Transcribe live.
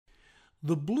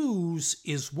The blues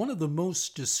is one of the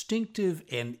most distinctive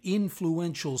and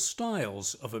influential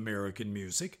styles of American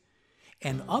music,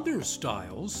 and other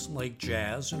styles like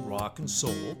jazz and rock and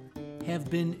soul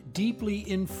have been deeply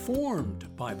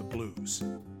informed by the blues.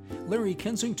 Larry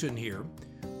Kensington here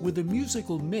with a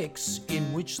musical mix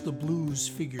in which the blues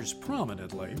figures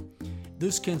prominently.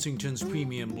 This Kensington's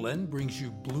Premium Blend brings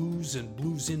you blues and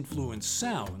blues-influenced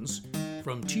sounds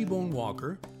from T-Bone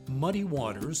Walker, Muddy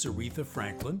Waters, Aretha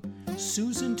Franklin,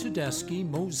 Susan Tedeschi,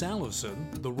 Mose Allison,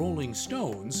 the Rolling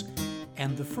Stones,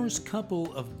 and the first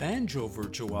couple of banjo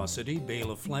virtuosity,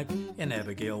 Bela, Fleck, and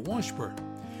Abigail Washburn.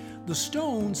 The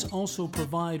Stones also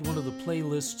provide one of the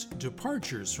playlist's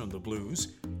departures from the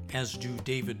blues, as do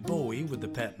David Bowie with the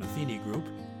Pat Metheny Group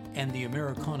and the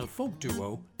Americana folk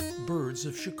duo Birds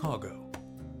of Chicago.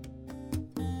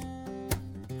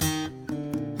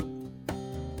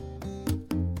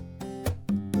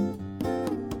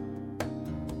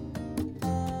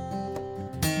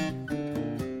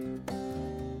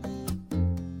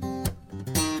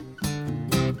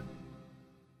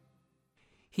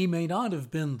 He may not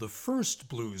have been the first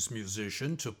blues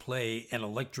musician to play an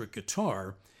electric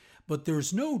guitar, but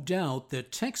there's no doubt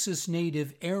that Texas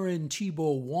native Aaron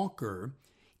T-Bone Walker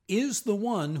is the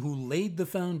one who laid the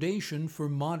foundation for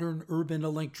modern urban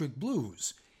electric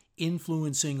blues,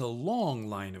 influencing a long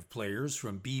line of players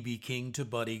from B.B. King to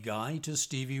Buddy Guy to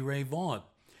Stevie Ray Vaughan.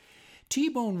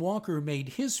 T-Bone Walker made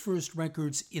his first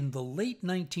records in the late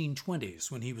 1920s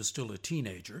when he was still a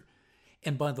teenager,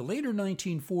 and by the later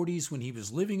 1940s, when he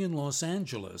was living in Los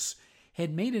Angeles,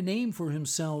 had made a name for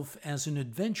himself as an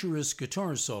adventurous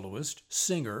guitar soloist,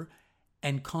 singer,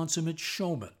 and consummate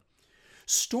showman.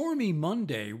 Stormy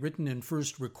Monday, written and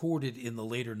first recorded in the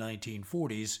later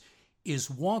 1940s, is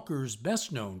Walker's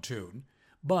best-known tune,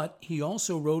 but he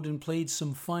also wrote and played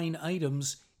some fine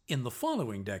items in the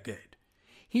following decade.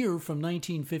 Here from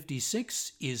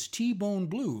 1956 is T-Bone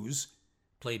Blues,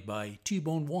 played by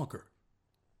T-Bone Walker.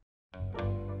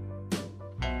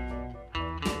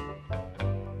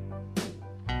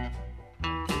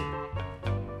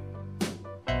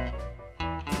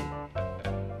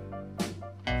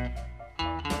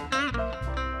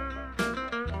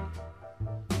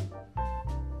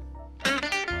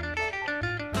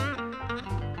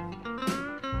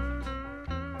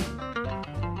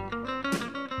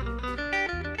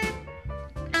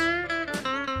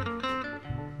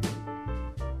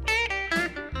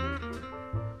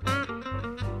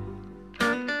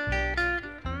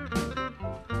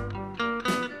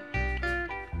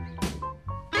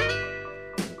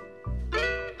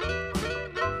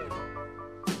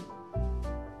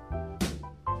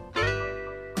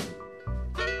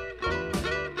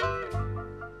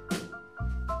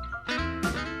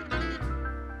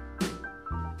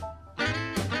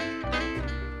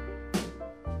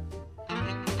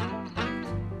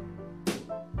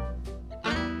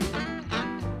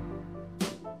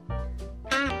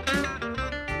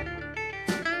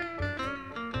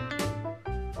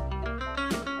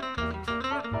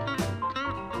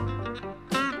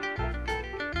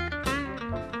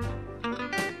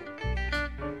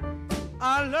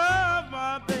 I love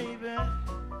my baby.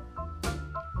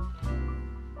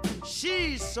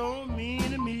 She's so mean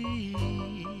to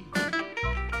me.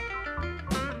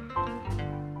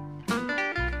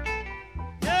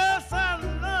 Yes, I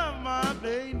love my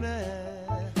baby.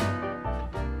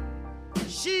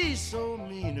 She's so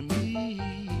mean to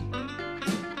me.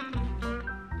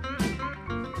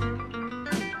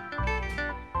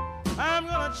 I'm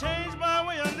gonna change my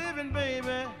way of living,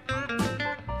 baby.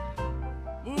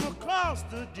 Move across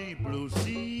the deep blue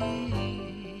sea.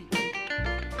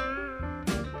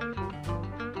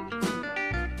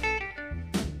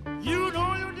 You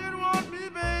know you didn't want me,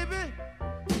 baby,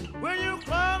 when you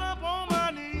crawled up on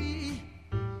my knee.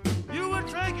 You were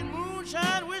drinking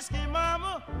moonshine whiskey,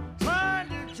 mama, trying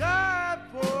to jive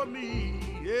for me.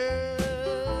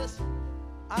 Yes,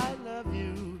 I love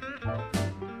you.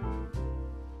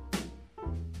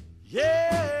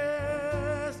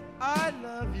 Yes, I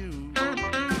love you.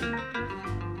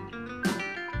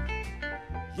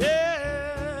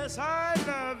 Yes, I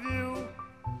love you.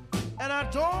 And I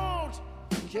don't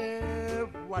care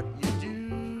what you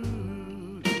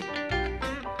do.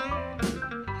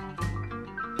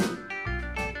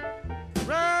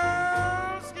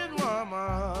 Brown-skinned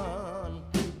woman,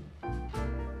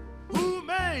 who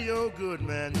may your good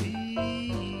man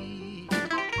be?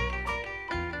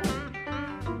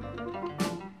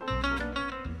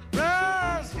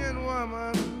 Brown-skinned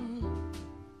woman,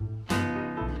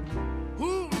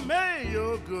 who may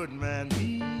your good man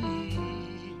be?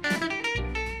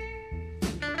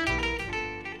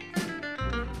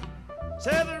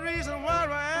 reason why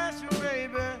I asked you,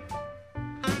 baby.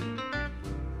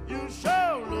 You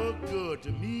sure look good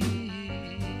to me.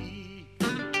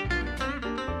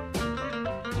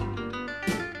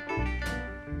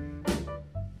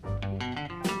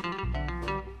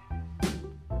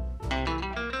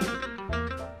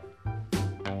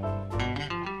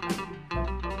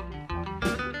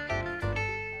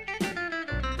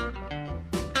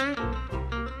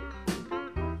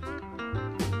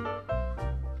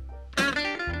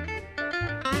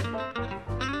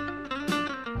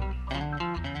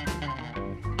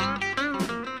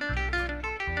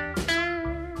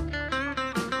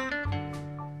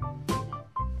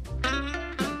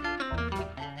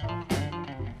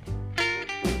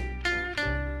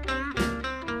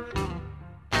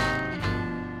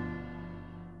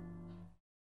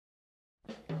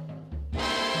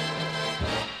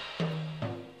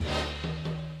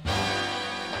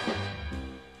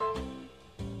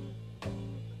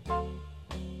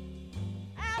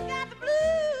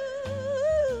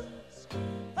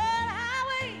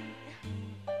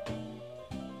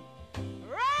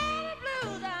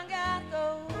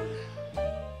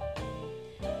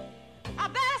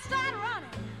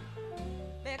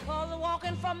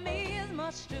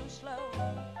 Too slow.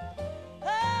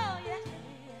 Oh, yes,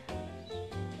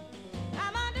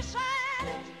 I'm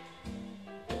undecided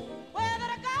whether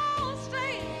to go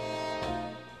straight.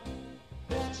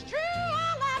 It's true,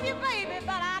 I love you, baby,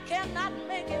 but I cannot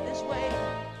make it this way.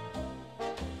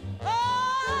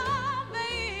 Oh,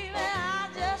 baby, I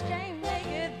just can't make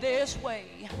it this way.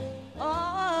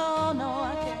 Oh, no,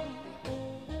 I can't.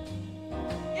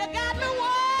 You got me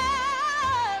worried.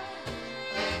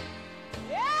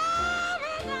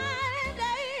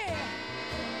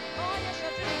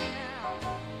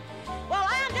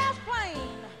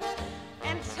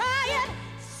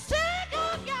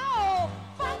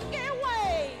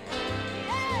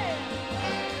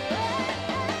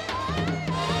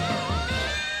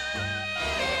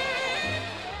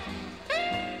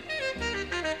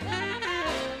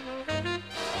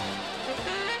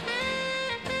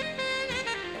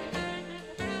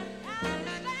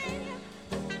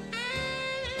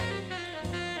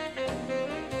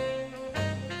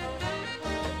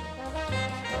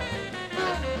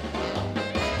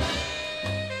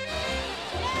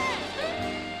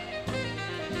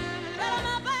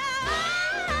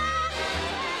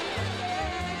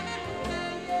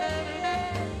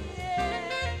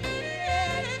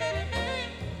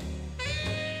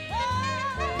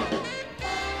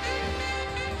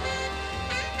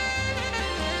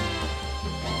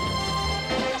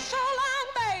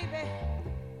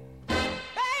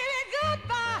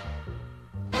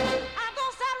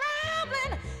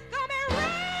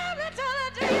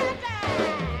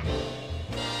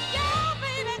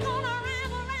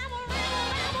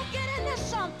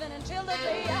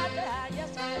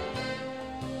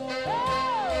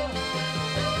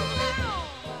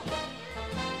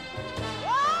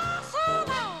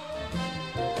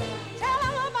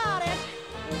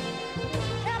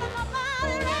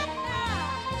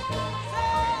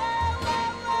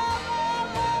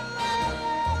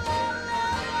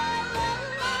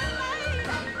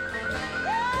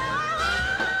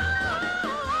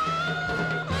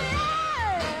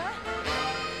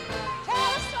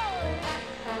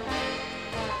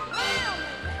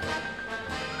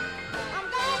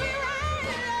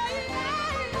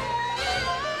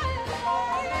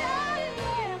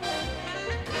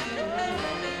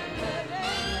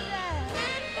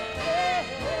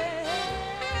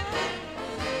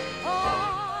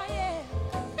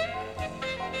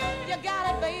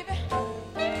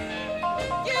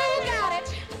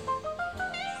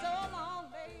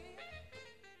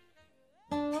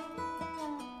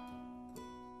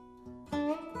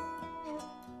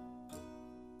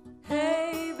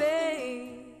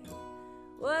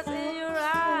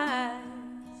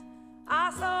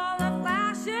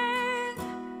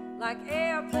 like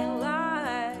airplane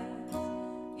lights.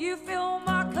 You fill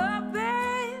my cup,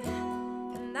 babe,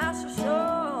 and that's for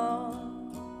sure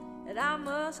that I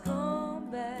must come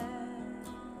back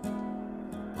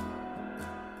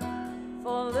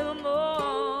for a little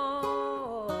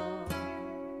more.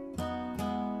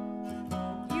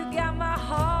 You got my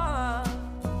heart,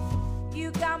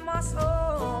 you got my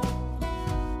soul,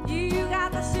 you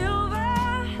got the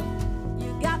silver,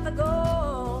 you got the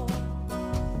gold,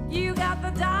 you got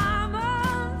the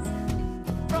diamonds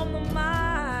from the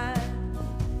mine.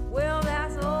 Well,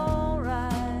 that's all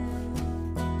right.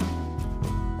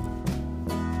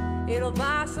 It'll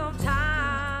buy some time.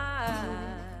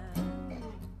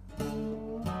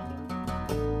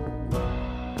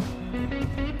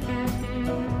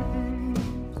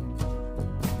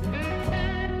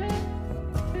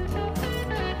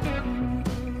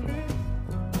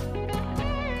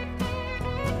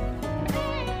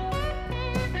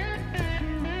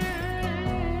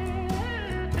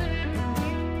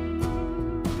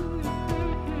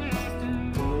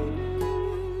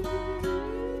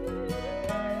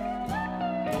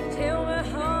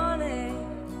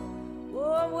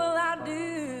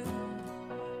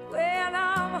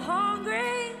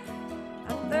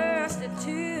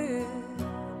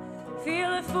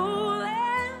 feeling foolish,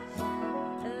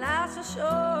 and that's for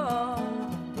sure.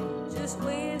 Just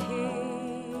wait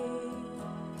here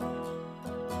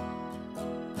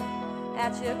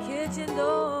at your kitchen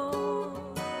door.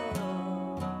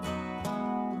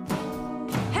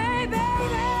 Hey baby,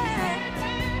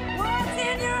 what's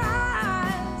in your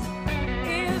eyes?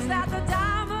 Is that the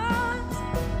diamonds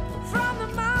from the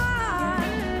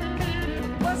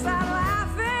mine? Was that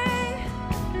laughing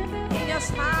in your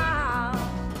smile?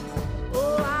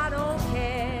 Oh, I don't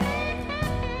care.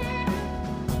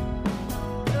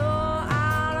 No,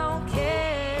 I don't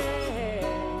care.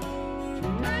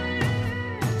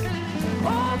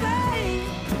 Oh, babe,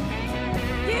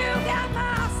 you got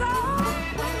my soul.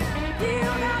 You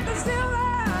got the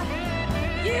silver.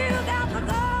 You got the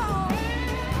gold.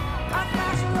 A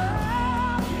flash of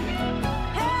love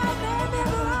has made me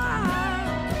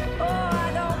blind. Oh,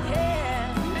 I don't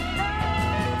care. No,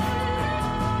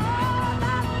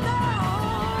 not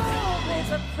no.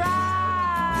 It's a prize.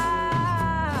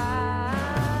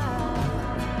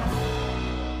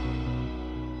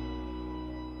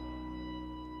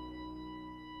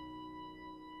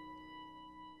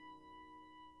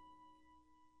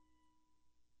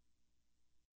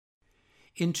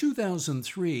 In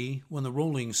 2003, when the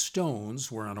Rolling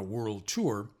Stones were on a world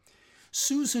tour,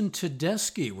 Susan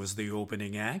Tedeschi was the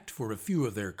opening act for a few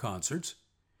of their concerts.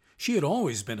 She had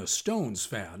always been a Stones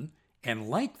fan, and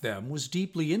like them was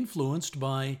deeply influenced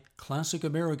by classic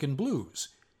American blues.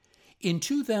 In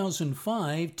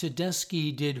 2005,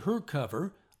 Tedeschi did her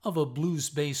cover of a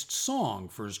blues-based song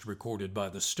first recorded by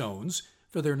the Stones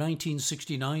for their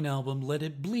 1969 album Let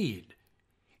It Bleed.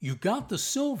 You Got the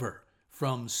Silver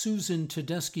from Susan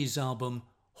Tedeschi's album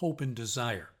Hope and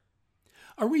Desire.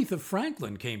 Aretha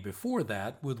Franklin came before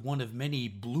that with one of many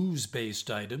blues-based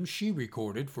items she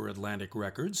recorded for Atlantic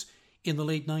Records in the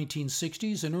late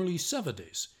 1960s and early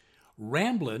 70s.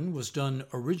 Ramblin' was done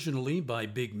originally by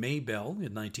Big Maybelle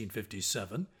in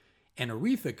 1957, and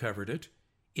Aretha covered it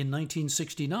in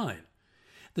 1969.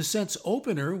 The set's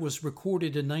opener was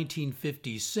recorded in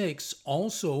 1956,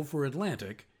 also for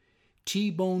Atlantic,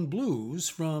 T-Bone Blues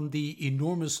from the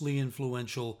enormously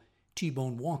influential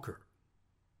T-Bone Walker.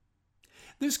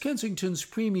 This Kensington's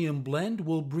Premium Blend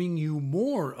will bring you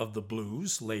more of the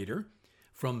blues later,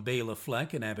 from Bela,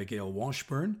 Fleck and Abigail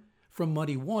Washburn, from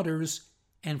Muddy Waters,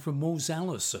 and from Mose,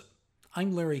 Allison.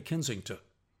 I'm Larry Kensington.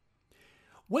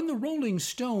 When the Rolling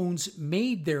Stones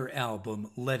made their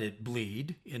album Let It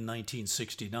Bleed in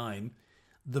 1969,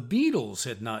 the Beatles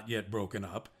had not yet broken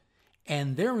up,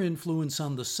 and their influence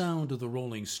on the sound of the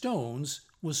Rolling Stones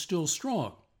was still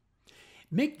strong.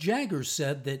 Mick Jagger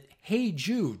said that Hey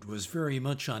Jude was very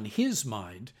much on his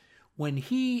mind when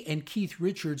he and Keith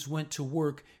Richards went to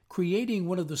work creating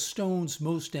one of the Stones'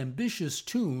 most ambitious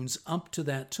tunes up to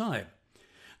that time.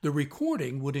 The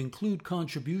recording would include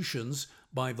contributions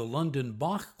by the London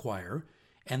Bach Choir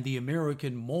and the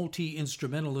American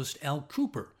multi-instrumentalist Al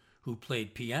Cooper, who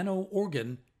played piano,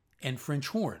 organ, and French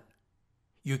horn.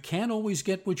 You can't always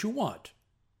get what you want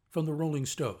from the Rolling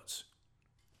Stones.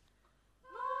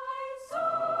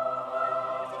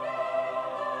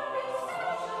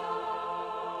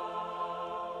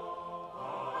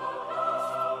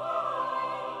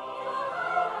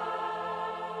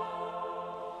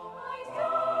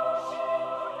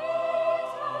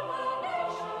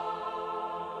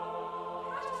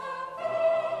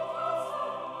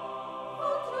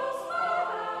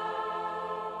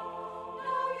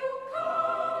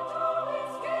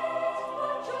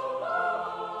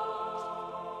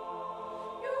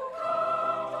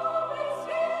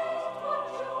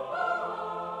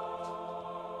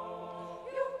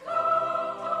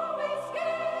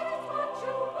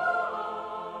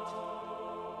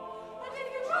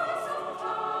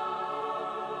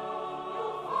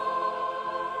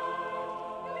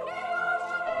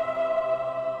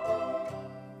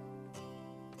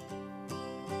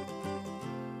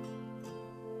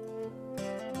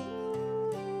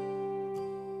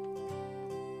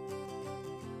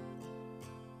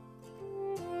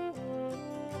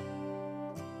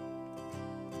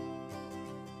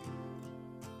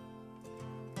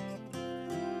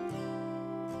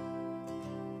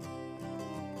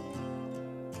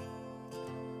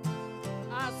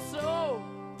 I saw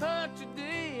her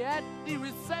today at the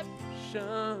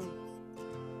reception,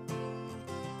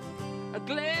 a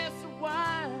glass of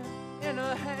wine in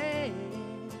her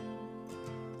hand.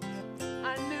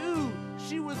 I knew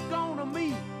she was gonna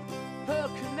meet her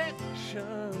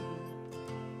connection.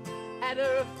 At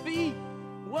her feet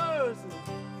was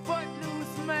a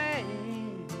footloose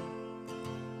man.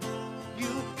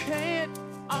 You can't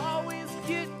always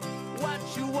get what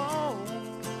you want.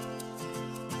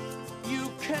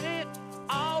 You can't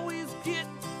always get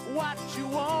what you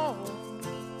want.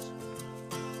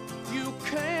 You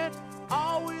can't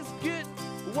always get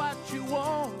what you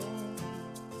want.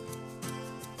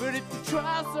 But if you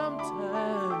try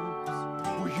sometimes,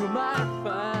 well, you might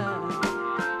find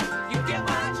you get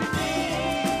what you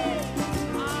need.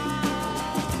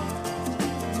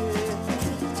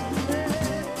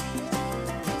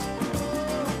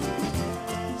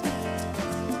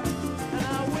 And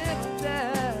I went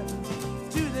down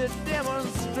to the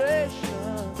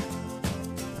demonstration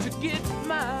to get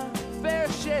my fair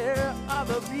share of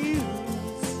abuse,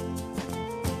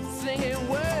 singing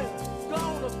words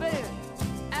gonna vent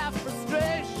our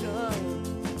frustration.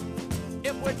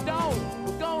 If we don't,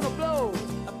 we're gonna blow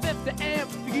a 50 amp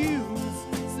fuse.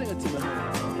 Sing it to me.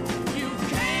 You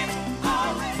can't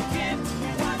always get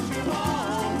what you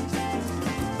want.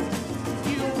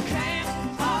 You can't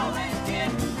always get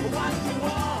what you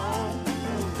want.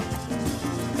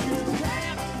 You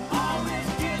can't always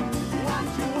get what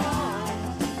you want.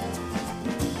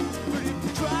 But if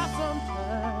you try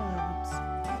sometimes,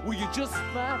 well, you just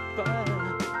might find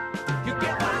you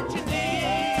get what you need.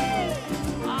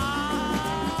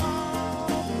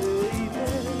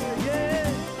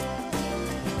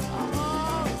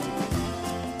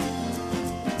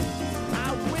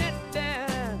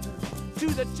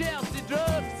 The Chelsea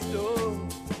drugstore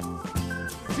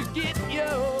to get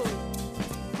your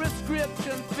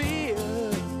prescription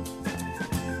filled.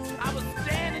 I was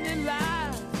standing in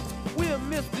line with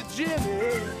Mr.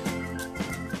 Jimmy.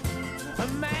 A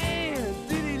man,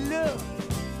 did he look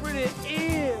pretty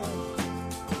ill?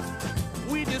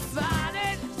 We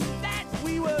decided that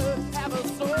we would have a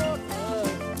soda.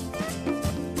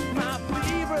 My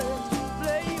favorite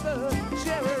flavor,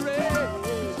 cherry red.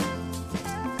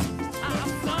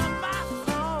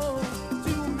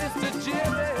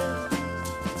 Jimmy,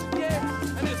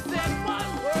 yeah, and he said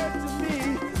one word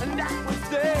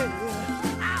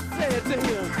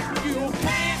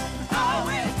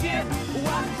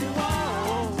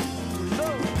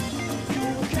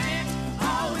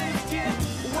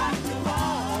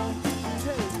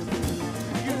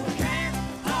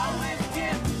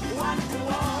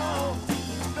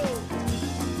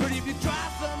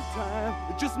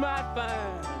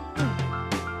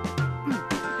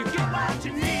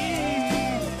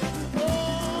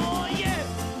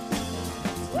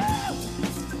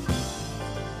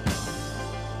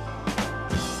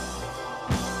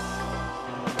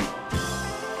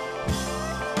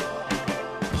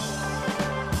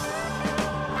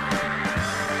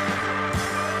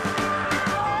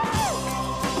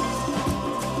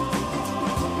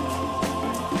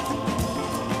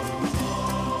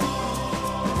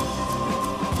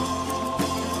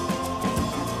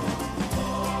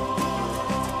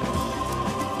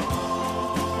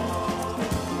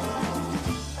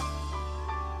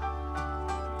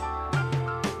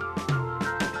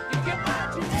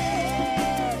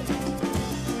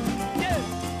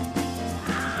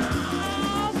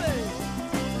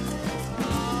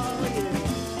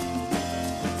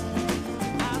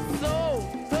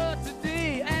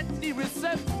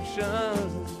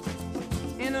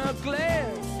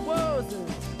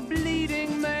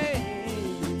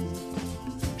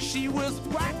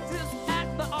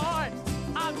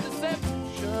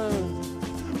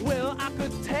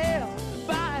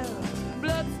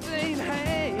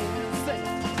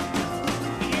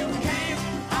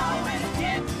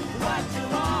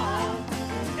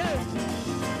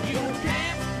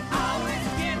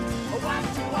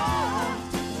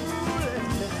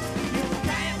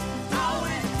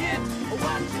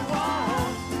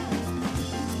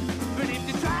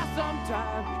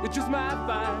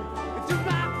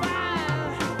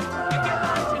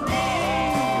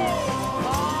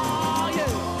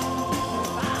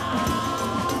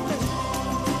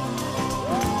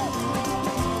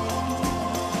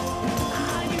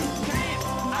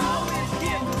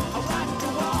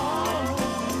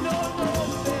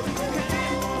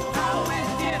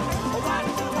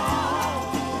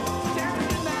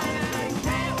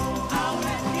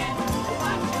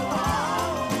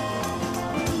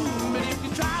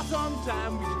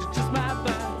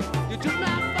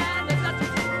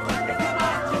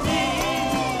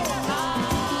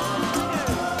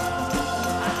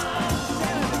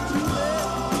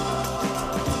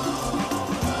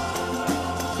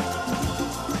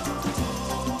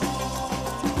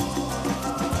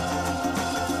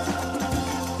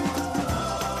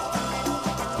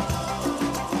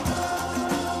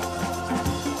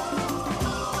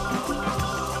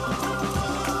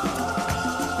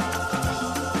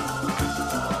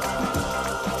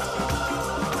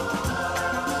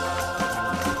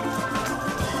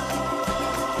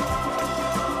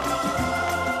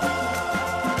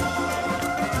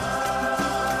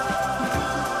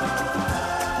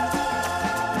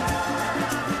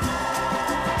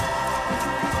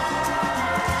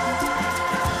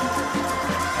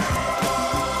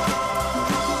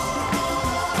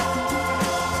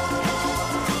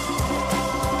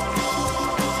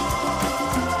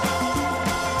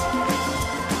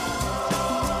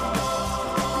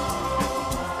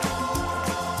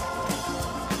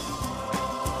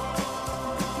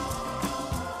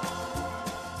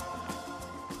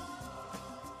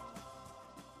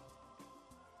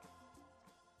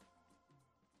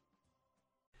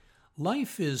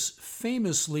Life is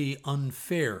famously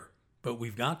unfair, but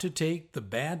we've got to take the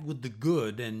bad with the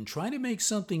good and try to make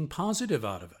something positive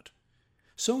out of it.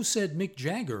 So said Mick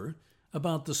Jagger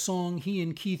about the song he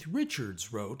and Keith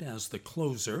Richards wrote as the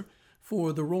closer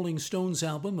for the Rolling Stones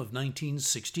album of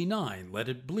 1969, Let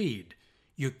It Bleed.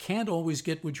 You can't always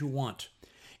get what you want.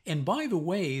 And by the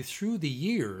way, through the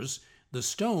years, the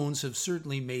Stones have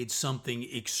certainly made something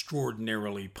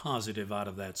extraordinarily positive out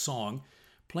of that song,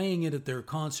 playing it at their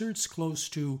concerts close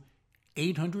to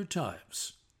 800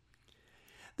 times.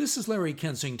 This is Larry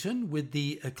Kensington with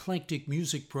the eclectic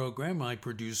music program I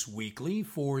produce weekly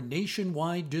for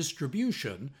nationwide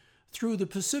distribution through the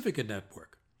Pacifica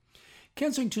Network.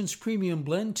 Kensington's Premium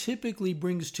Blend typically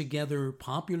brings together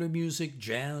popular music,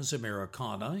 jazz,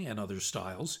 Americana, and other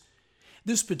styles.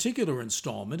 This particular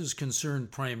installment is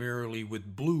concerned primarily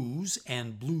with blues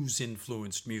and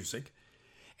blues-influenced music,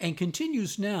 and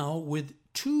continues now with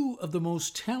two of the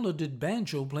most talented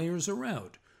banjo players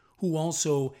around, who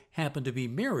also happen to be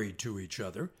married to each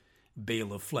other,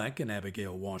 Bela Fleck and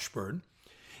Abigail Washburn.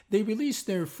 They released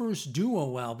their first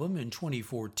duo album in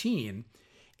 2014,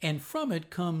 and from it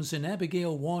comes an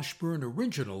Abigail Washburn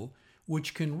original,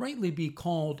 which can rightly be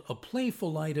called a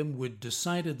playful item with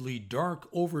decidedly dark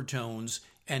overtones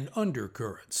and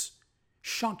undercurrents,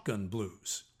 Shotgun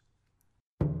Blues.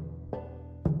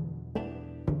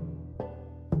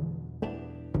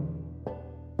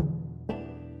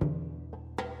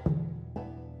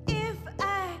 If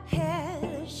I had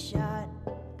a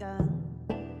shotgun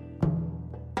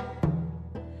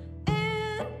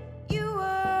and you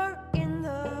were in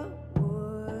the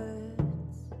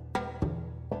woods,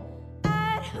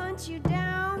 I'd hunt you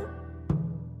down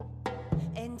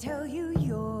and tell you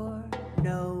you're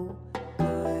no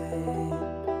good.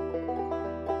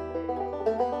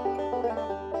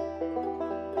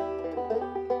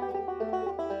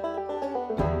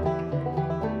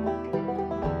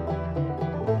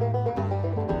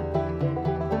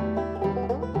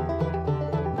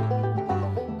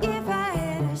 If I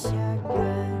had a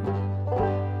shotgun,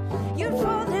 you'd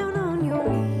fall down on your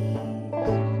knees.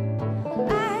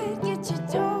 I'd get you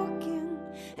talking,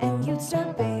 and you'd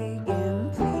start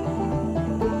begging, please.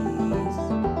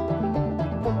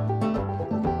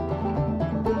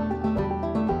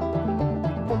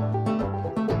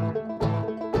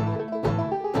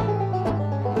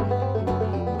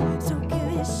 So give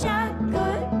me a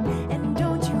shotgun, and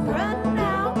don't you run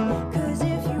now, 'cause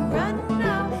if you run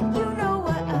now, you know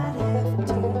what I'd have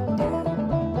to do.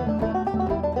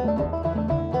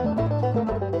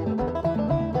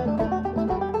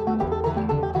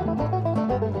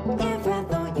 If I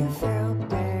thought you felt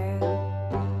bad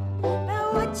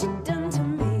about what you done to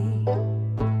me,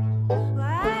 well,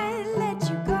 I'd let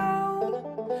you go,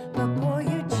 but boy,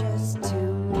 you're just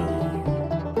too mean.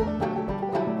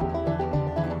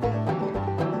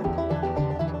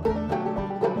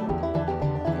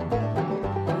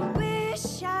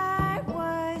 Wish I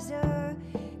was a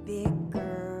big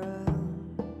girl,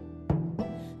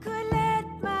 could let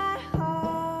my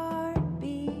heart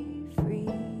be free.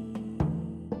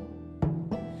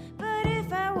 But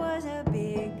if I was a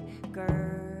big girl,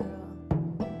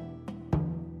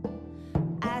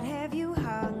 I'd have you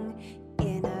hung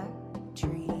in a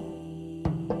tree.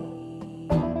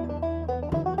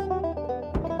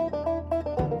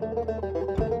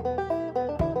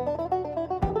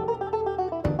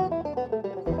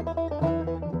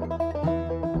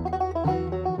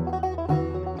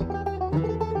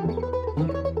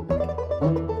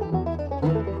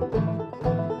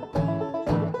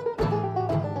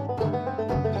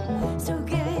 So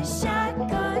get a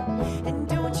shotgun, and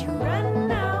don't you run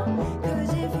now,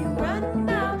 'cause if you run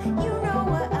now, you know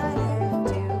what I'd have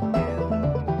to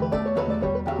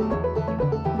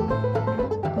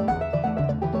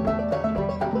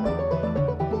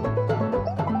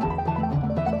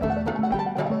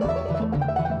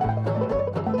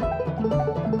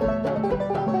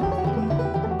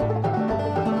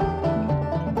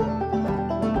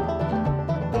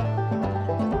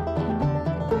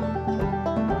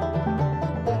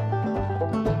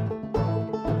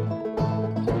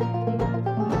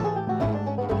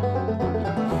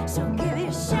So give me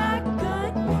a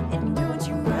shotgun, and don't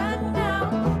you run now,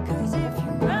 'cause if you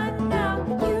run now,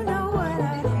 you know what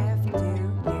I'd have to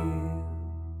do.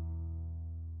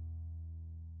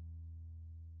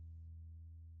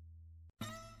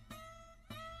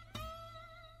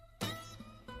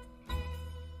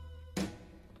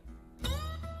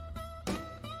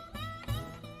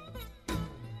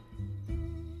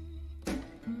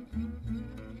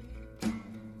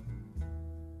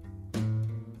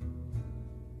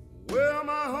 Well,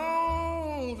 my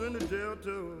home's in the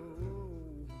Delta,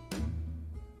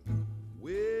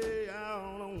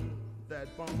 that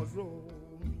farmer's road.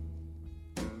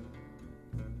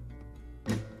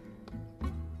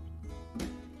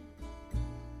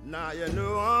 Now you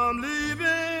know I'm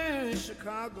leaving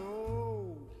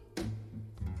Chicago,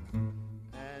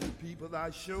 and people I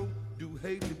sure do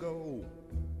hate to go.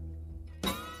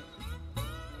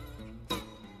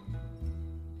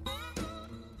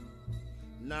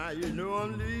 Now you know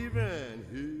I'm leaving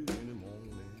here in the morning.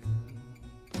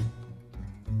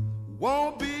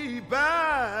 Won't be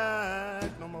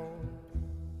back no more.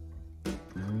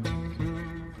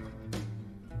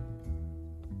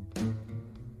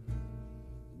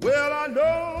 Well, I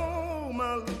know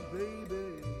my little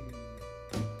baby,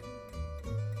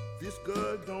 this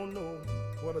girl don't know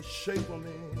what a shape I'm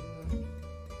in.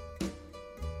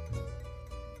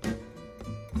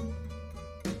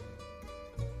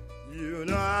 You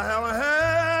know I haven't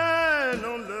had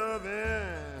no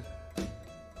loving,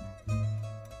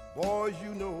 boys,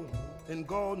 you know, and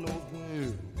God knows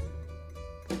when.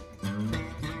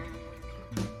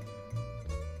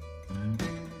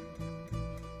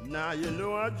 Now you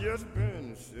know I just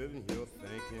been sitting here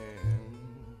thinking,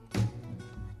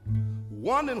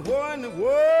 wondering where in the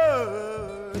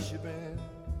world she been.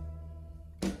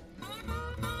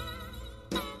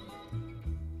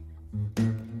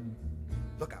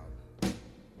 Look out.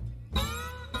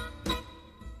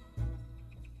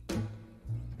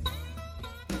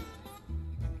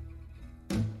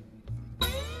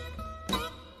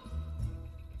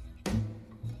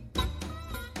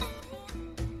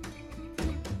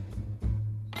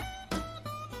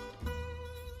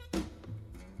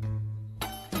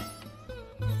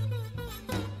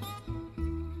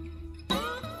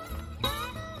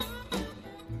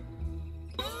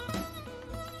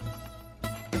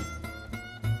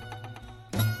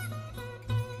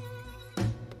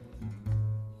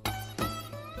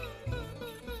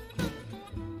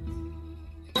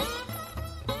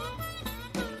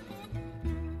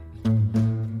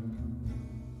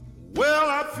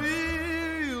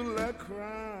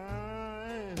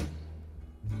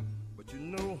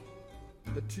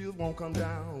 Tears won't come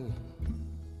down.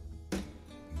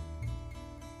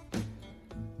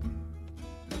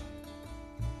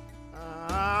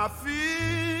 I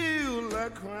feel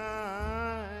like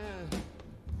crying,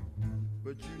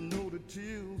 but you know the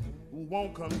tears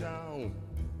won't come down.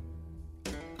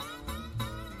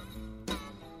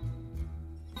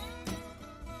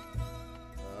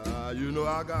 You know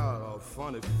I got a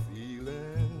funny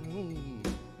feeling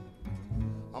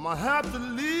I'ma have to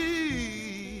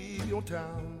leave your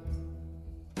town.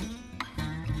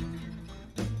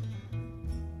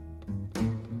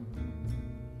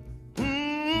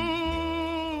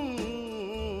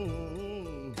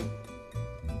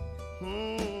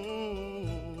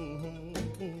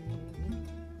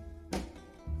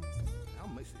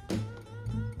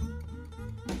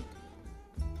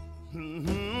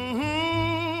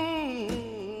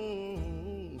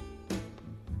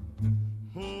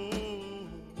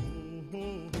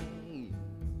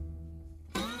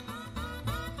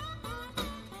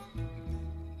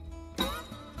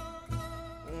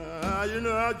 You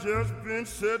know, I just been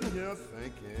sitting here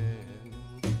thinking,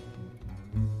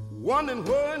 wondering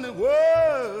where in the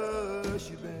world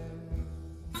she been.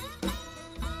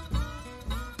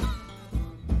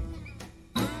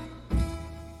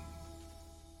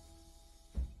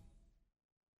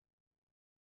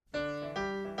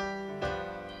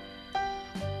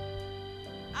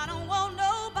 I don't want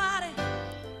nobody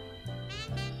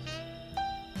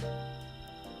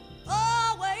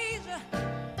always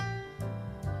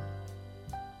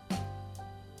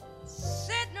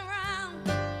sitting around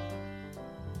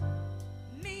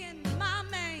me and my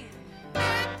man.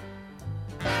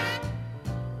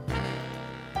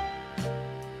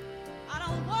 I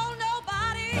don't want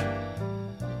nobody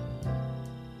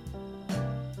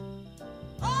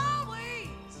always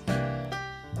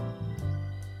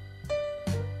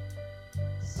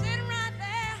sitting right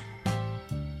there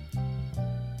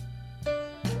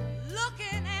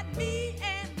looking at me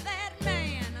and that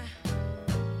man.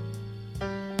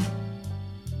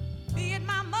 Be it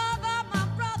my mother, my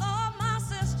brother, or my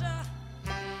sister.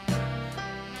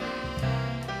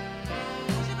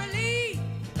 Would you believe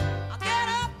I get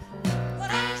up, put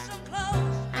on some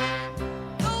clothes,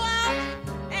 go out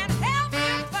and help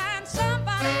them find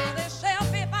somebody for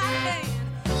themselves if I can?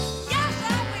 Yes,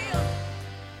 I will.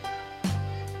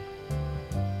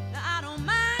 Now, I don't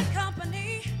mind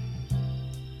company,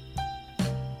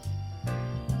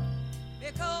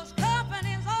 because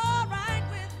company's all right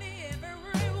with me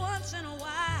every once in a while.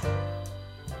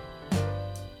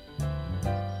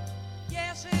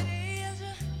 Yes, it is.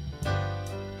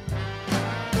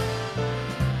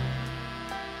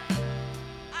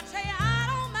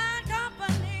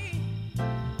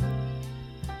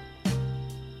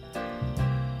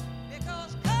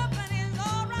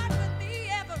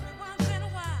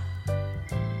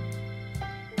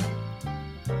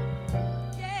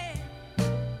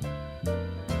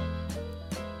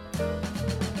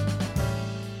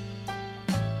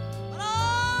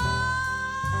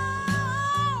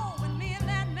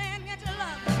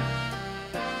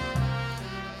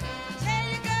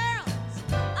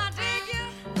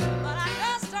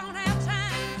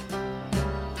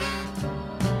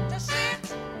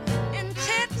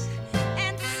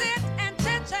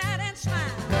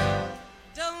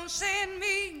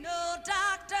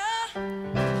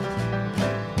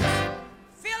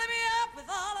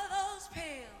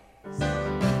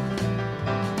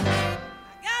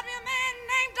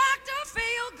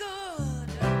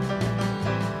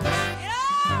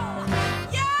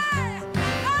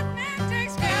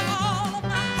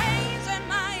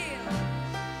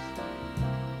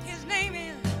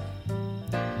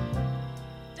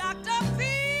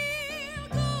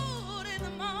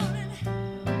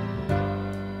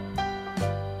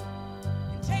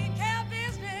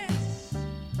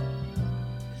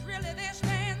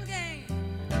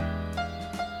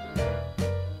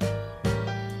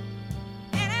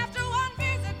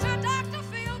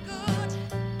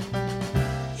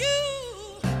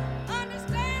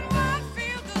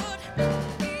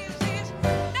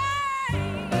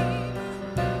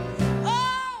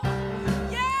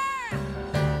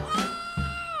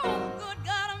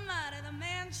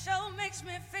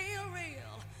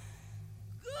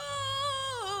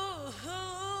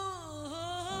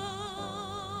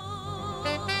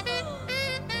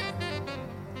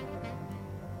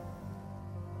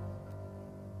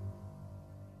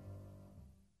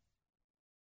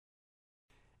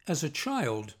 As a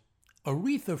child,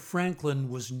 Aretha Franklin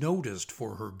was noticed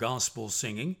for her gospel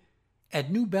singing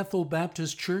at New Bethel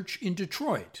Baptist Church in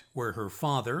Detroit, where her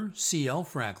father, C.L.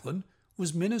 Franklin,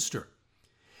 was minister.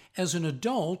 As an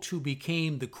adult who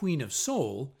became the Queen of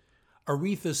Soul,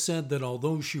 Aretha said that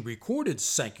although she recorded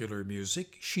secular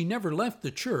music, she never left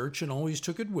the church and always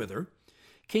took it with her.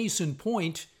 Case in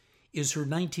point is her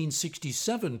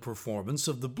 1967 performance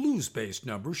of the blues-based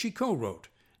number she co-wrote,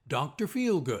 Dr.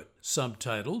 Feelgood,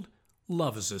 subtitled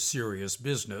Love is a Serious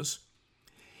Business.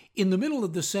 In the middle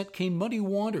of the set came Muddy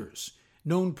Waters,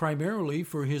 known primarily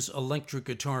for his electric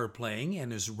guitar playing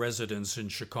and his residence in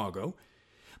Chicago.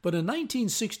 But in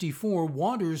 1964,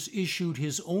 Waters issued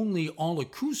his only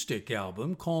all-acoustic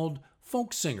album called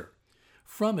Folk Singer.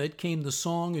 From it came the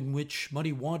song in which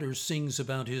Muddy Waters sings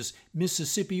about his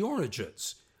Mississippi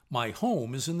origins, My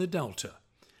Home is in the Delta.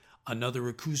 Another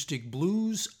acoustic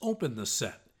blues opened the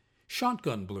set,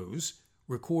 Shotgun Blues,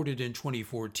 recorded in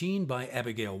 2014 by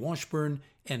Abigail Washburn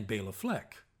and Bela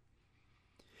Fleck.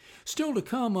 Still to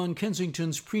come on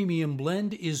Kensington's Premium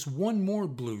Blend is one more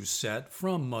blues set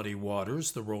from Muddy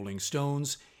Waters, the Rolling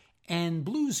Stones, and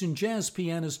blues and jazz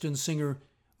pianist and singer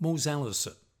Mose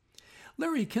Allison.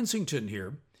 Larry Kensington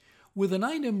here, with an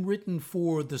item written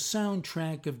for the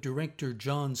soundtrack of director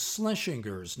John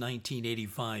Schlesinger's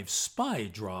 1985 spy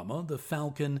drama, The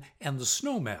Falcon and the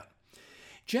Snowman.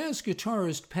 Jazz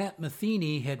guitarist Pat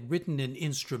Metheny had written an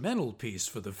instrumental piece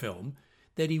for the film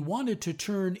that he wanted to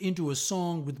turn into a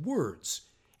song with words,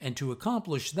 and to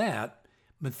accomplish that,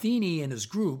 Metheny and his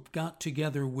group got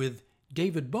together with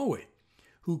David Bowie,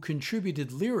 who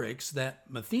contributed lyrics that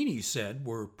Metheny said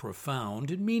were profound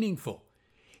and meaningful.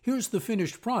 Here's the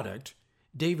finished product,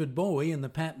 David Bowie and the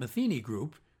Pat Metheny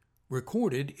Group,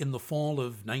 recorded in the fall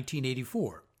of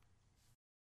 1984.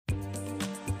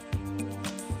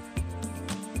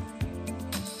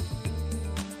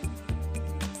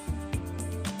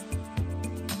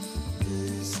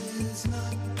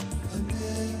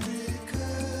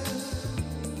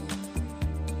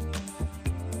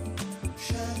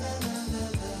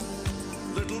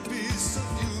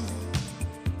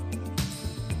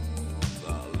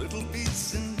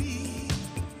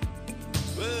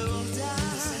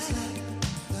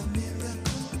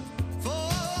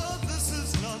 For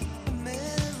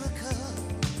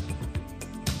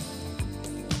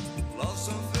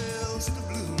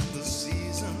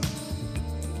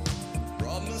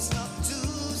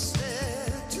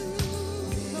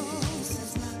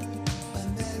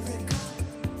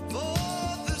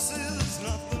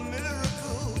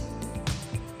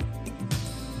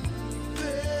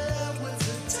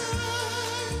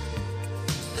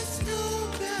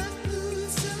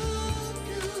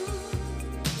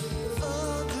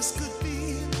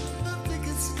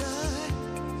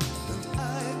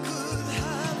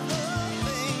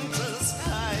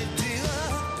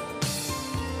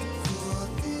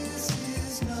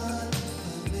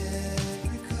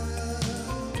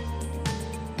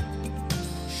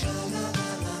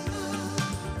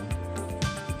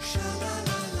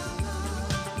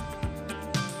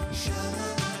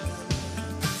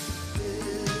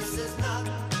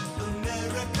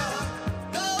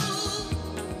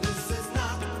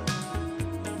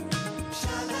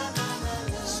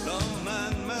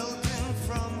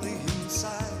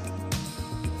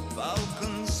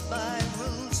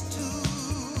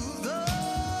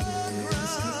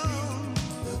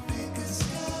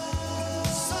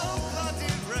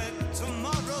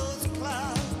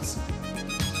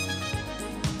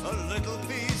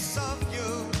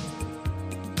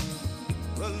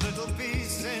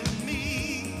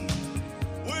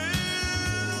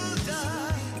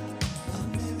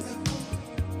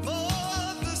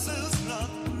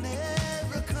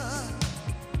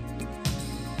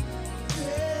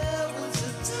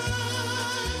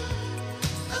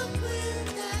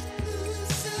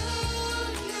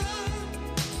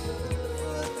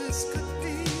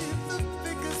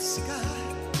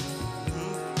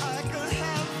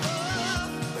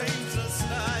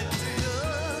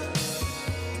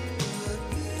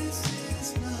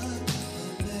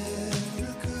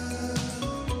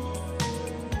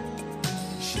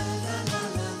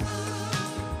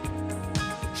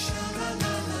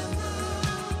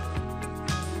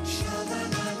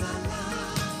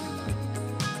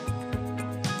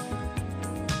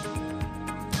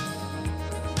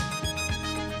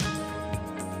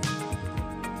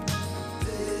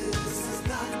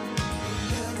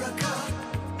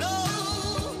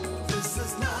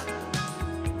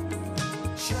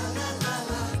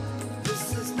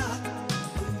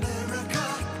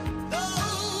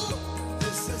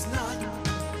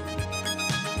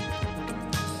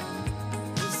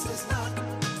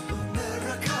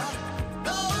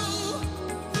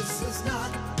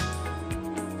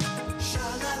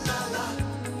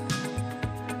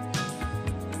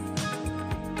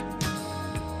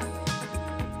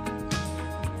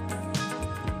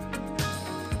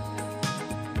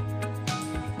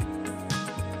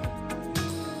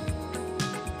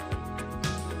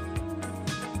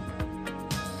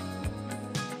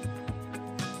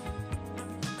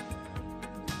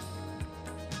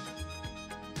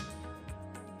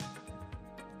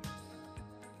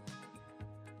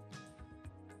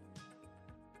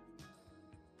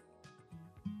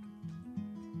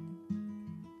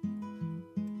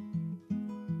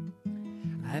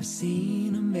I've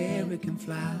seen American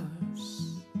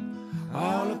flowers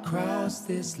all across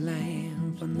this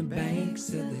land, from the banks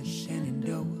of the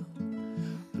Shenandoah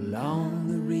along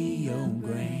the Rio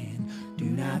Grande. Do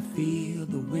not feel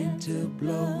the winter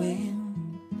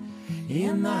blowing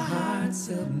in the hearts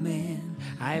of men.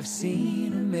 I have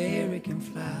seen American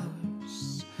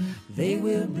flowers, they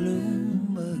will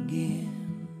bloom again.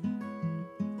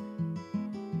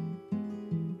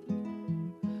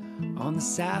 On the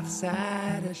south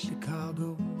side of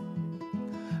Chicago,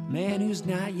 a man who's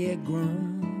not yet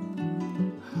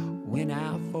grown went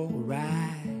out for a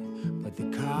ride, but the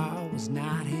car was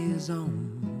not his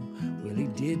own. Well, he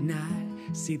did not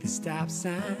see the stop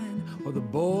sign or the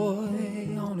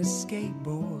boy on his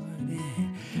skateboard,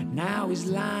 and now he's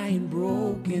lying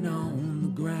broken on the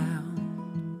ground.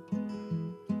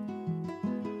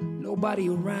 Nobody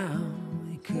around,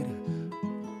 he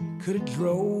could have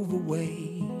drove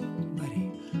away, but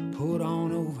he pulled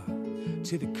on over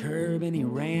to the curb and he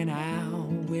ran out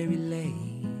where he lay.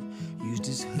 Used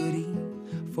his hoodie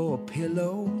for a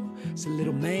pillow, said,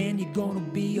 little man, you're gonna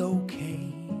be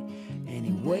okay. And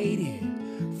he waited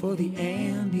for the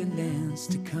ambulance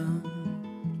to come.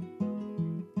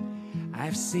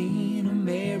 I've seen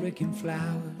American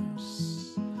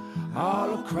flowers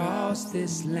all across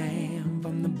this land,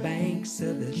 from the banks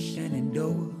of the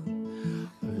Shenandoah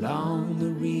along the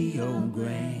Rio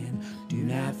Grande. Do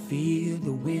not feel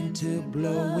the winter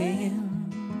blowing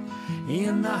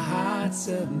in the hearts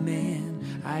of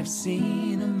men. I've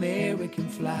seen American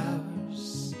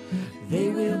flowers, they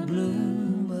will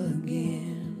bloom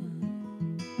again.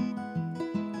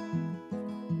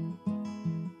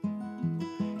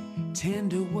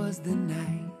 Tender was the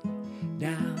night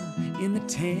down in the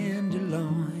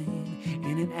Tenderloin,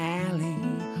 in an alley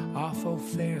off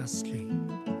O'Farrell Street,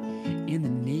 in the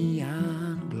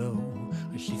neon glow,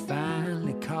 where she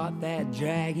finally caught that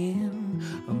dragon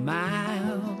a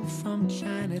mile from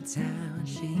Chinatown.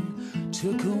 She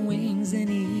took her wings and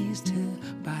eased her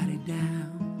body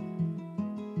down.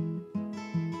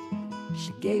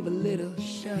 She gave a little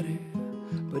shudder,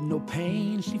 but no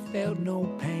pain, she felt no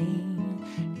pain.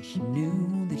 And she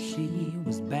knew that she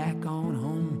was back on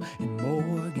home in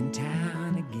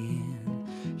Morgantown again.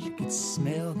 She could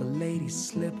smell the lady's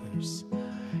slippers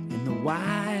and the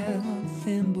wild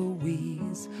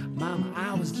thimbleweeds. Mama,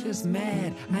 I was just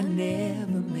mad, I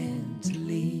never meant to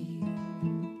leave.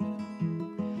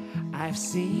 I've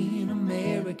seen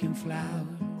American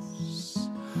flowers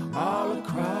all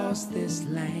across this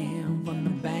land, from the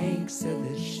banks of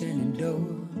the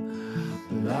Shenandoah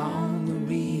along the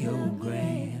Rio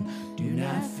Grande. Do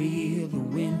not feel the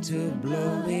winter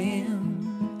blowing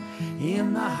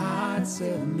in the hearts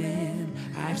of men.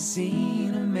 I've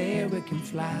seen American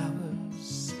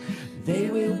flowers, they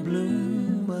will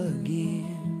bloom again.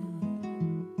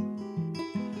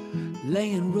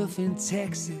 Laying roof in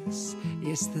Texas,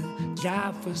 it's the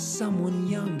job for someone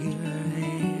younger,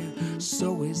 and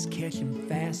so is catching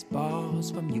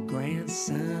fastballs from your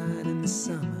grandson in the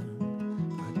summer.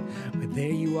 But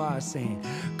there you are saying,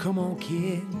 come on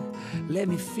kid, let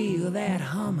me feel that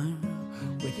Hummer,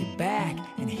 with your back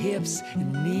and hips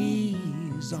and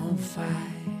knees on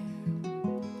fire.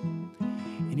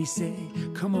 And he said,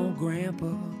 come on grandpa,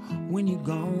 when you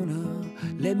gonna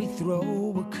let me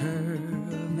throw a curve?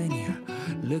 And you're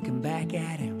looking back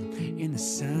at him in the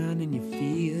sun and you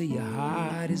feel your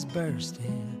heart is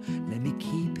bursting. Let me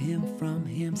keep him from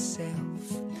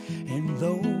himself and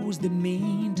those that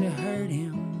mean to hurt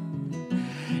him,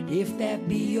 if that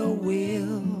be your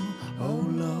will, oh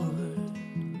Lord.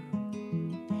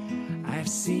 I've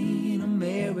seen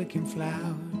American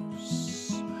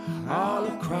flowers all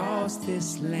across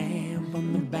this land,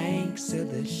 from the banks of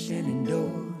the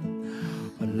Shenandoah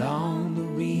along the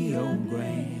Rio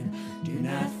Grande. Do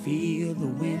not feel the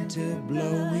winter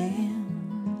blowing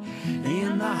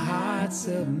in the hearts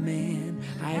of men.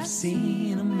 I've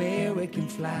seen American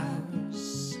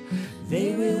flowers,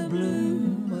 they will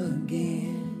bloom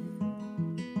again.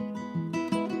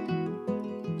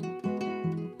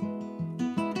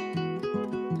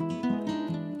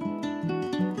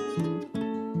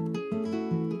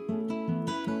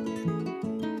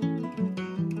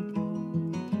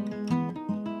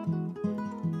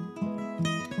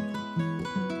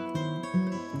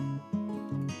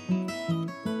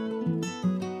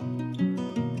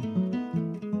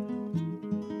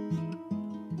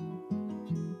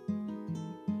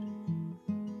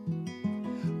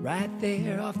 Right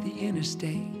there off the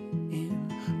interstate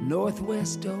in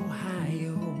northwest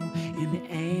Ohio, in the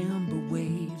amber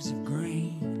waves of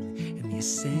grain and the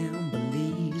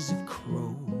assemblies of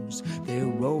crows, there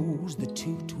rose the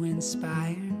two twin shining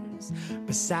spires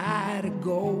beside a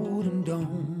golden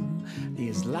dome, the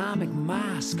Islamic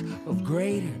mosque of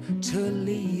Greater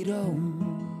Toledo.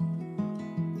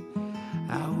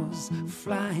 I was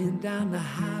flying down the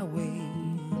highway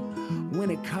when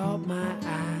it caught my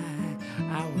eye.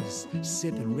 I was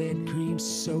sipping red cream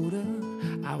soda,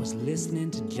 I was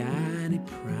listening to Johnny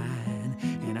Prine,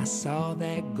 and I saw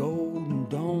that golden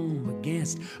dome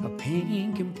against a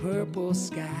pink and purple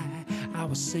sky. I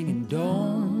was singing,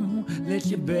 don't let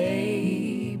your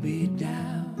baby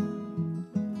down.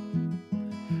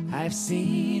 I've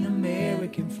seen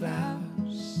American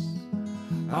flowers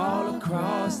all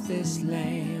across this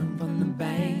land, from the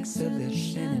banks of the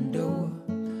Shenandoah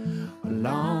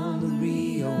along the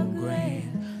Rio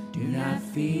Grande. Do not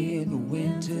fear the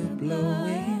winter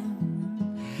blowing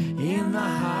in the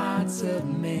hearts of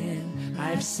men.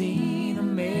 I've seen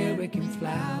American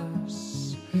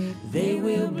flowers, they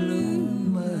will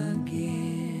bloom again.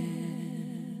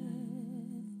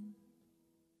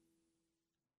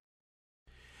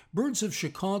 Birds of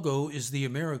Chicago is the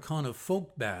Americana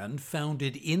folk band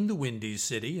founded in the Windy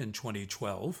City in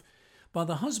 2012 by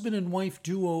the husband and wife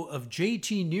duo of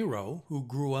J.T. Nero, who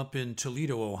grew up in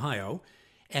Toledo, Ohio,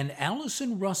 and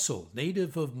Allison Russell,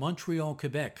 native of Montreal,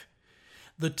 Quebec.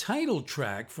 The title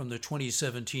track from the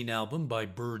 2017 album by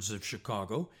Birds of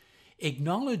Chicago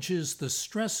acknowledges the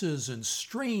stresses and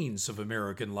strains of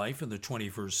American life in the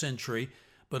 21st century,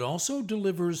 but also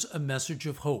delivers a message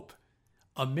of hope.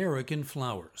 American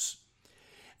Flowers.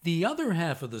 The other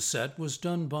half of the set was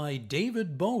done by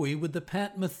David Bowie with the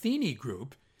Pat Metheny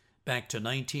Group back to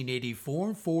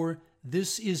 1984 for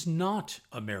This Is Not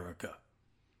America.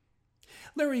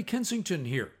 Larry Kensington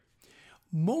here.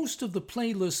 Most of the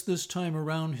playlist this time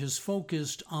around has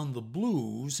focused on the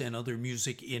blues and other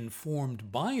music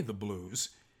informed by the blues,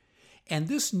 and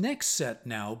this next set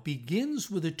now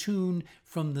begins with a tune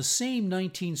from the same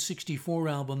 1964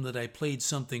 album that I played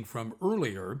something from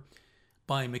earlier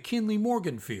by McKinley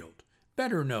Morganfield,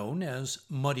 better known as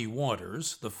Muddy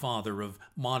Waters, the father of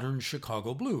modern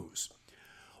Chicago blues.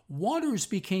 Waters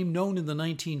became known in the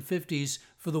 1950s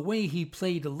for the way he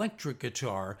played electric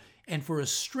guitar and for a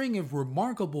string of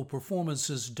remarkable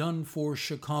performances done for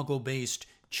Chicago-based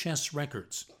Chess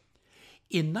Records.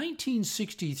 In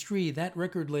 1963, that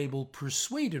record label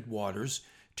persuaded Waters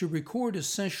to record a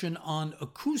session on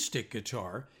acoustic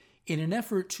guitar in an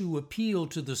effort to appeal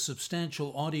to the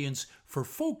substantial audience for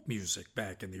folk music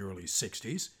back in the early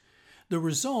 60s. The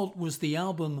result was the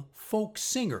album Folk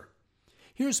Singer.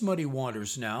 Here's Muddy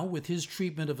Waters now with his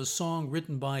treatment of a song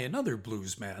written by another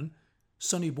bluesman,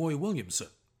 Sonny Boy Williamson.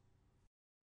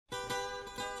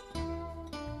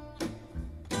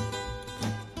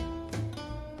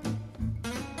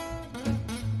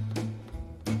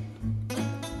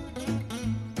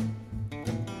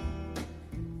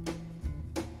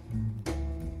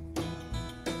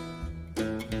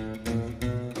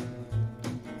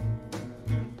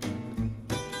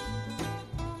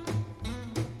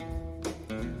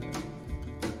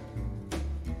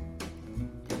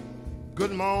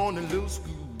 Good morning, little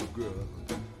schoolgirl.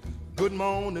 Good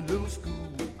morning, little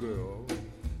schoolgirl.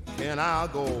 Can I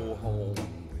go home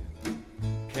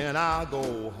with? Can I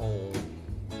go home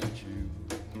with you?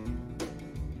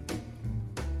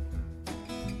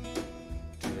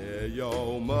 Tell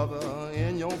your mother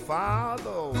and your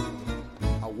father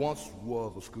I once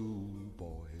was a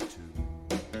schoolboy too.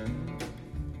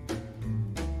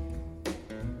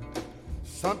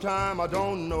 Sometime I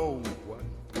don't know what.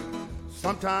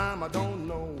 Sometime I don't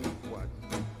know what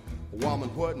a woman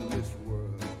what in this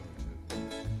world to,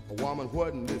 a woman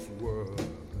what in this world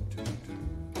to do.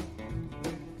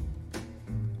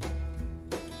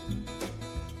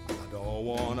 I don't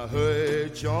wanna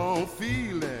hurt your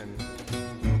feeling,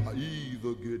 I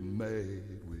either get mad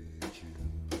with you.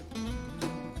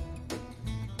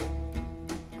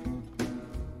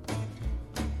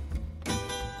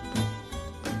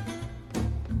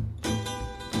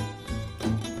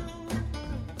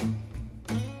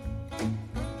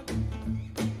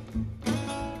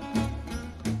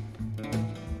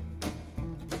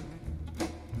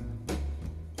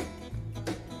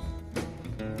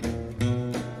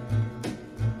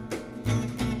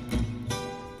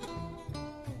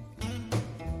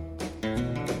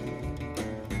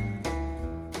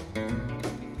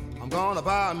 I'm gonna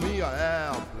buy me an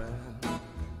airplane.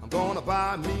 I'm gonna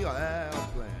buy me an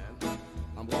airplane.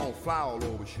 I'm gonna fly all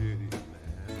over shitty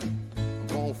land. I'm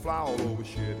gonna fly all over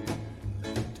shitty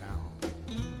town.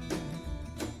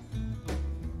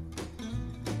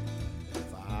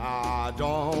 If I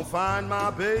don't find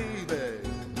my baby,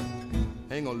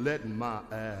 ain't gonna let my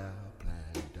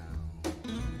airplane down.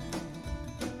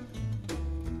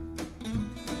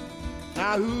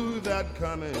 Now who's that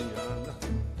coming yonder?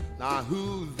 Now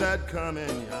who's that coming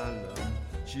yonder?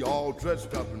 She all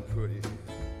dressed up and pretty.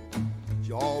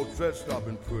 She all dressed up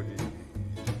and pretty.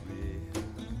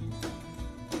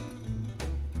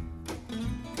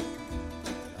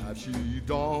 If she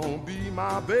don't be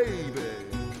my baby,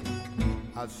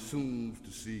 I'd soon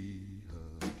to see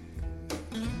her again.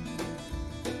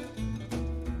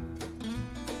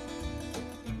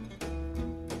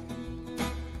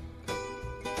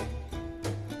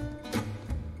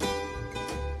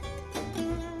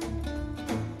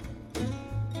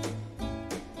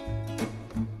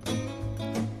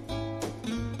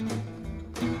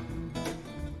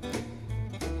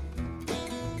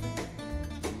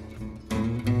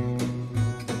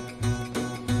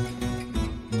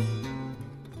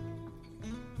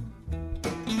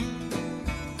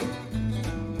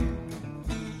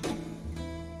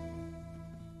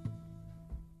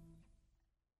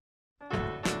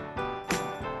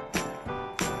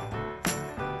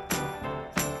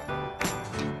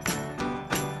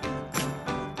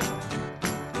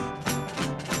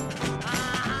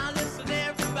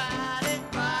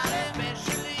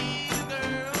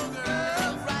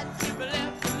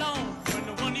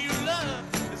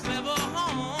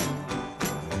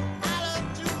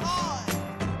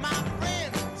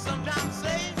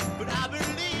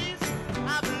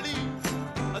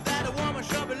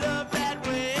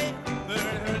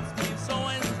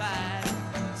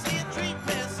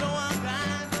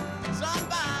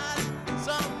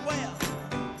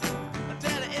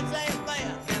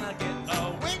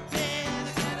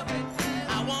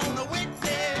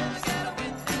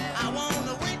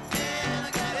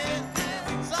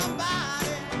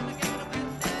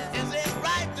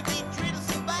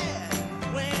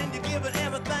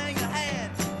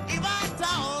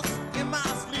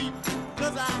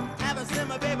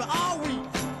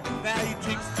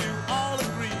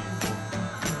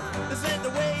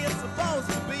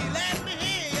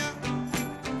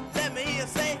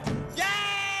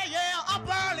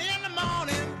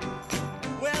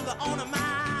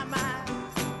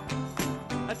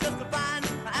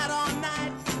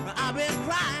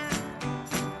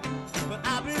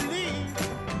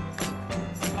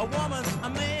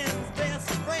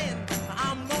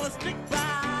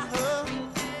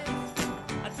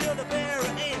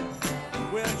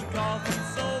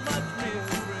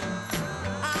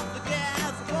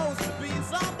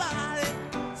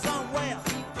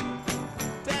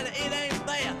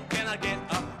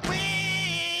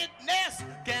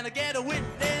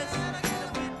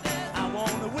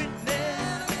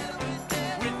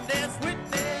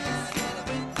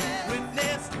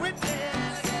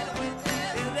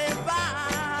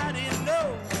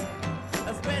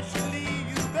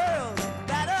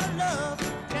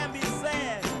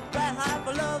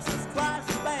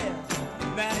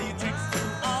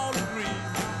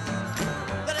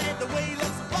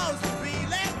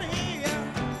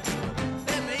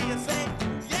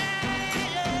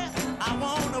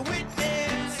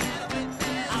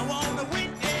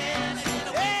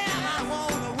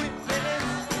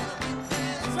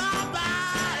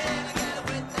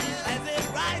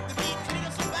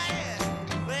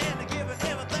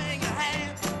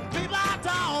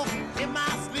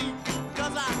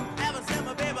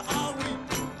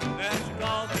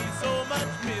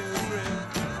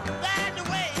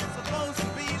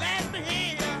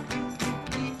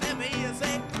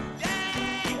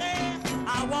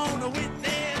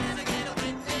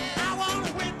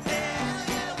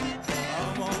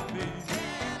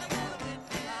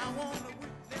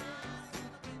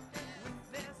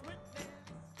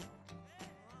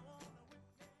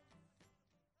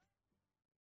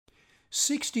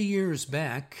 "60 years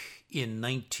back, in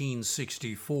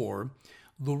 1964,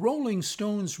 the Rolling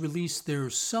Stones released their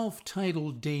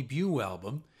self-titled debut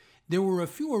album. There were a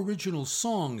few original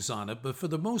songs on it, but for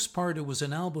the most part it was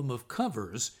an album of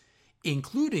covers,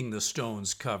 including the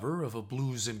Stones' cover of a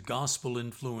blues and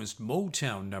gospel-influenced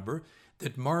Motown number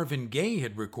that Marvin Gaye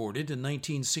had recorded in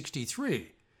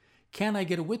 1963, Can I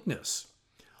Get a Witness?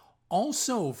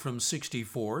 Also from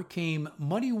 '64 came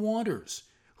Muddy Waters,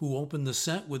 who opened the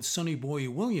set with Sonny Boy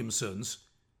Williamson's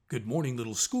Good Morning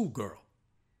Little Schoolgirl.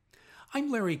 I'm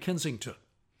Larry Kensington.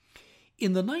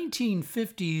 In the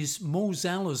 1950s, Mose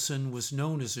Allison was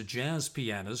known as a jazz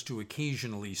pianist who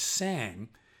occasionally sang,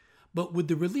 but with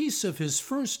the release of his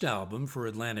first album for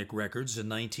Atlantic Records in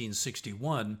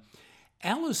 1961,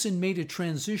 Allison made a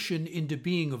transition into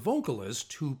being a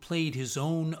vocalist who played his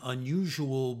own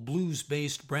unusual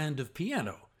blues-based brand of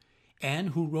piano, and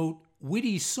who wrote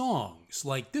witty songs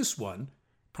like this one,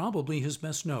 probably his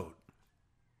best note.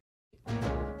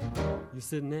 You're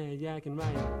sitting there yakking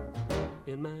right.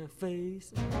 in my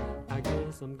face. I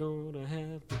guess I'm gonna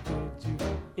have to put you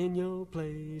in your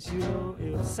place. You know,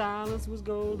 if silence was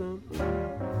golden,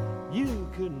 you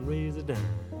couldn't raise a dime.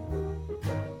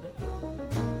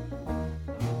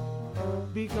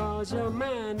 Because your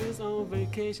mind is on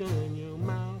vacation and your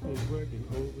mouth is working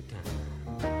overtime.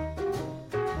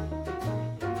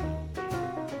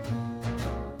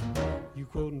 You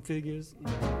quoting figures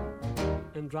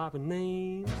and dropping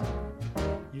names.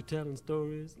 You telling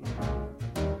stories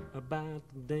about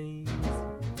the dames.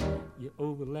 You're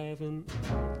over laughing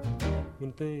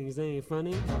when things ain't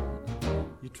funny.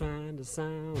 You're trying to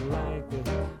sound like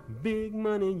the big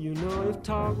money. You know, if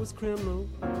talk was criminal,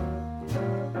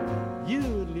 you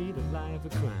would lead a life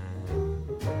of crime.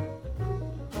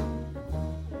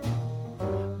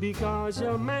 Because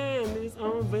your mind is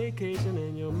on vacation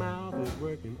and your mouth is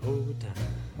working overtime.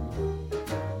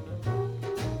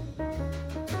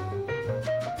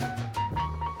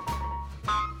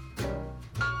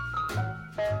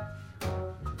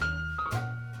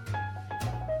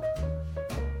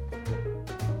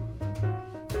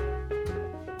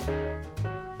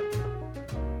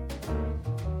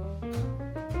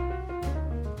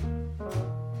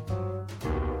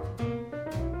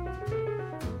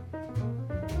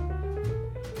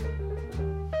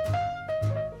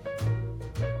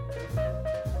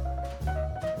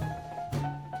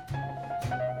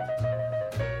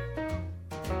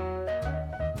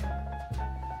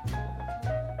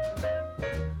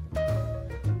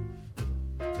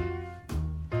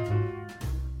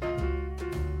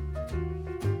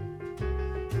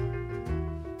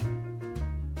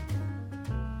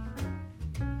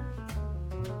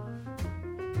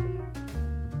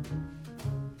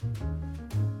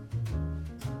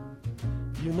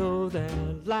 You know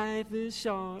that life is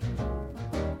short,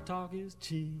 talk is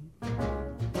cheap.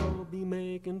 Don't be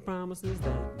making promises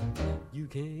that you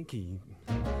can't keep.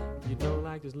 You don't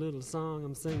like this little song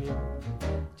I'm singing,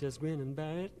 just grin and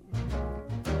bear it.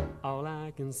 All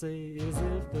I can say is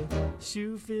if the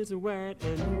shoe fits, wear it,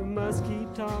 and you must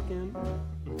keep talking.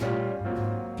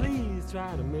 Please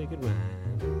try to make it rhyme.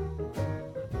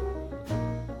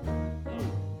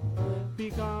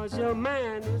 Because your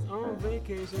mind is on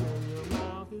vacation and your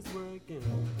mouth is working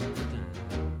overtime.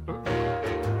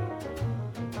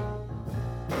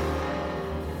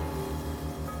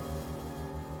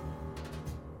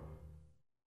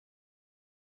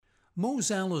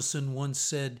 Mose Allison once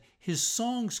said his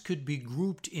songs could be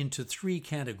grouped into three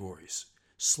categories: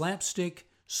 slapstick,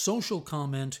 social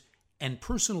comment, and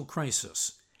personal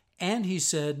crisis. And he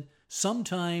said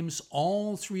sometimes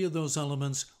all three of those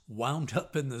elements wound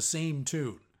up in the same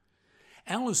tune.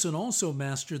 Allison also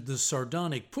mastered the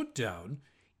sardonic put-down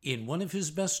in one of his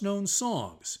best-known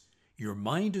songs, Your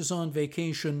Mind is on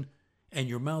Vacation and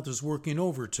Your Mouth is Working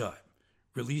Overtime,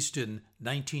 released in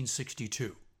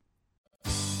 1962.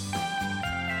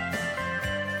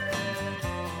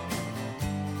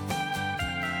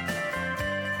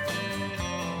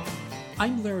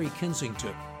 I'm Larry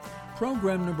Kensington.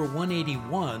 Program number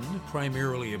 181,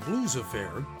 primarily a blues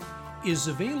affair, is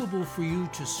available for you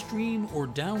to stream or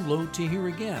download to hear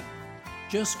again.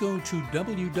 Just go to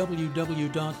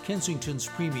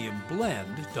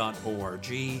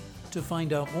www.kensingtonspremiumblend.org to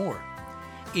find out more.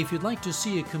 If you'd like to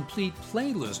see a complete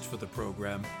playlist for the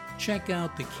program, check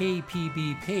out the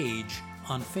KPB page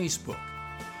on Facebook.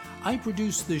 I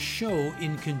produce this show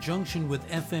in conjunction with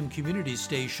FM community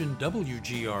station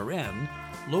WGRN,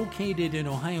 located in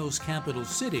Ohio's capital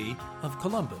city of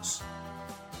Columbus.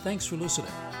 Thanks for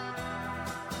listening.